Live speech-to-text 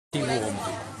Warm.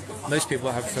 Most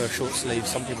people have short sleeves,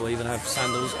 some people even have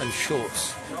sandals and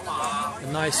shorts.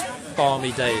 A nice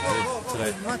balmy day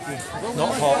today.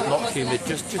 Not hot, not humid,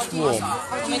 just warm.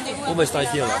 Almost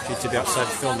ideal actually to be outside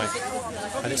filming.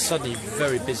 And it's suddenly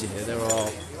very busy here. There are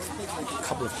a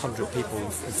couple of hundred people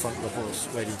in front of the horse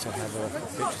waiting to have a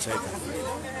picture taken.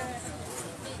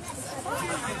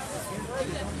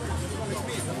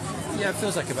 Yeah, it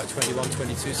feels like about 21,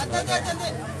 22, something like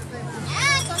that.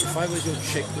 If I was your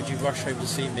chick, would you rush home to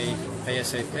see me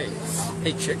ASAP?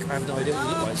 Hey chick, I have no idea what you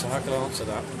look like, so how can I answer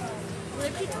that?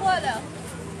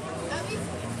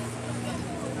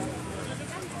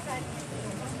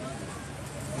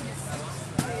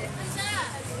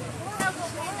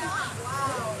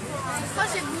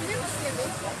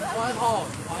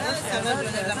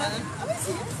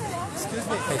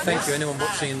 Hey, thank you. Anyone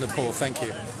watching in Nepal, thank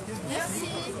you.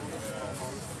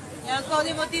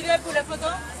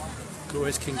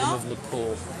 Glorious Kingdom of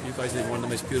Nepal. You guys live in one of the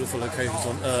most beautiful locations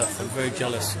on earth. I'm very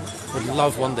jealous. Would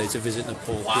love one day to visit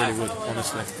Nepal. Really would,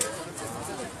 honestly.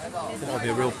 It would be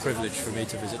a real privilege for me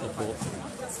to visit Nepal.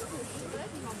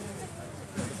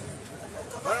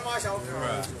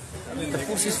 The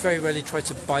horses very rarely try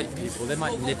to bite people. They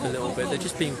might nip a little bit. They're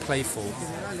just being playful.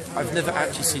 I've never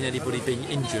actually seen anybody being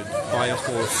injured by a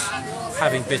horse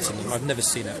having bitten them. I've never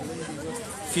seen it.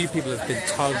 Few people have been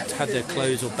tugged, had their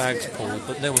clothes or bags pulled,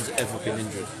 but no one's ever been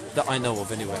injured, that I know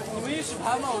of anyway.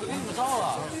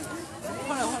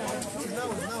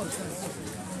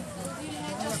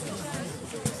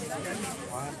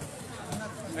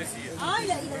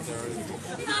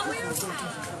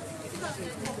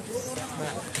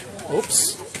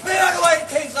 Oops.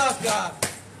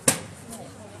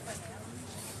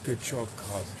 Good job,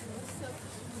 God.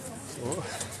 Oh.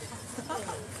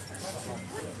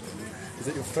 Is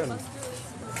that your friend?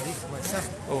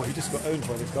 Oh, he just got owned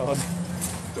by the guard.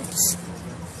 Oops.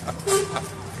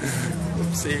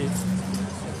 Oopsie.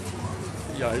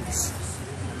 Yikes.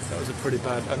 That was a pretty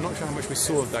bad... I'm not sure how much we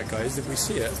saw of that, guys. Did we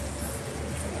see it?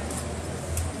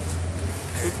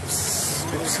 Oops.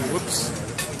 Oopsie, whoops.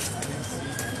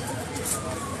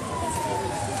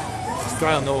 This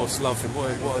guy on the horse, love him.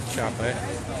 What a chap, eh?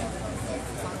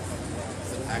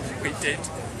 Actually, we did.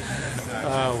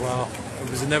 Oh, wow. It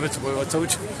was inevitable. I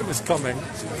told you it was coming.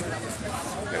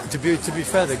 To be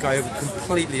fair, the guy was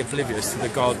completely oblivious to the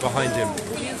guard behind him.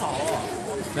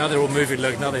 Now they're all moving.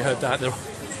 Look, now they heard that. They're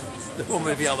all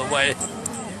moving out of the way.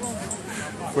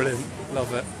 Brilliant.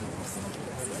 Love it.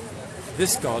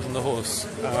 This guard on the horse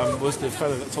was the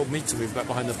fellow that told me to move back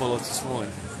behind the bollard this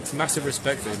morning. It's massive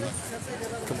respect for him.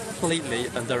 Completely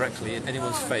and directly in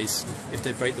anyone's face if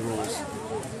they break the rules.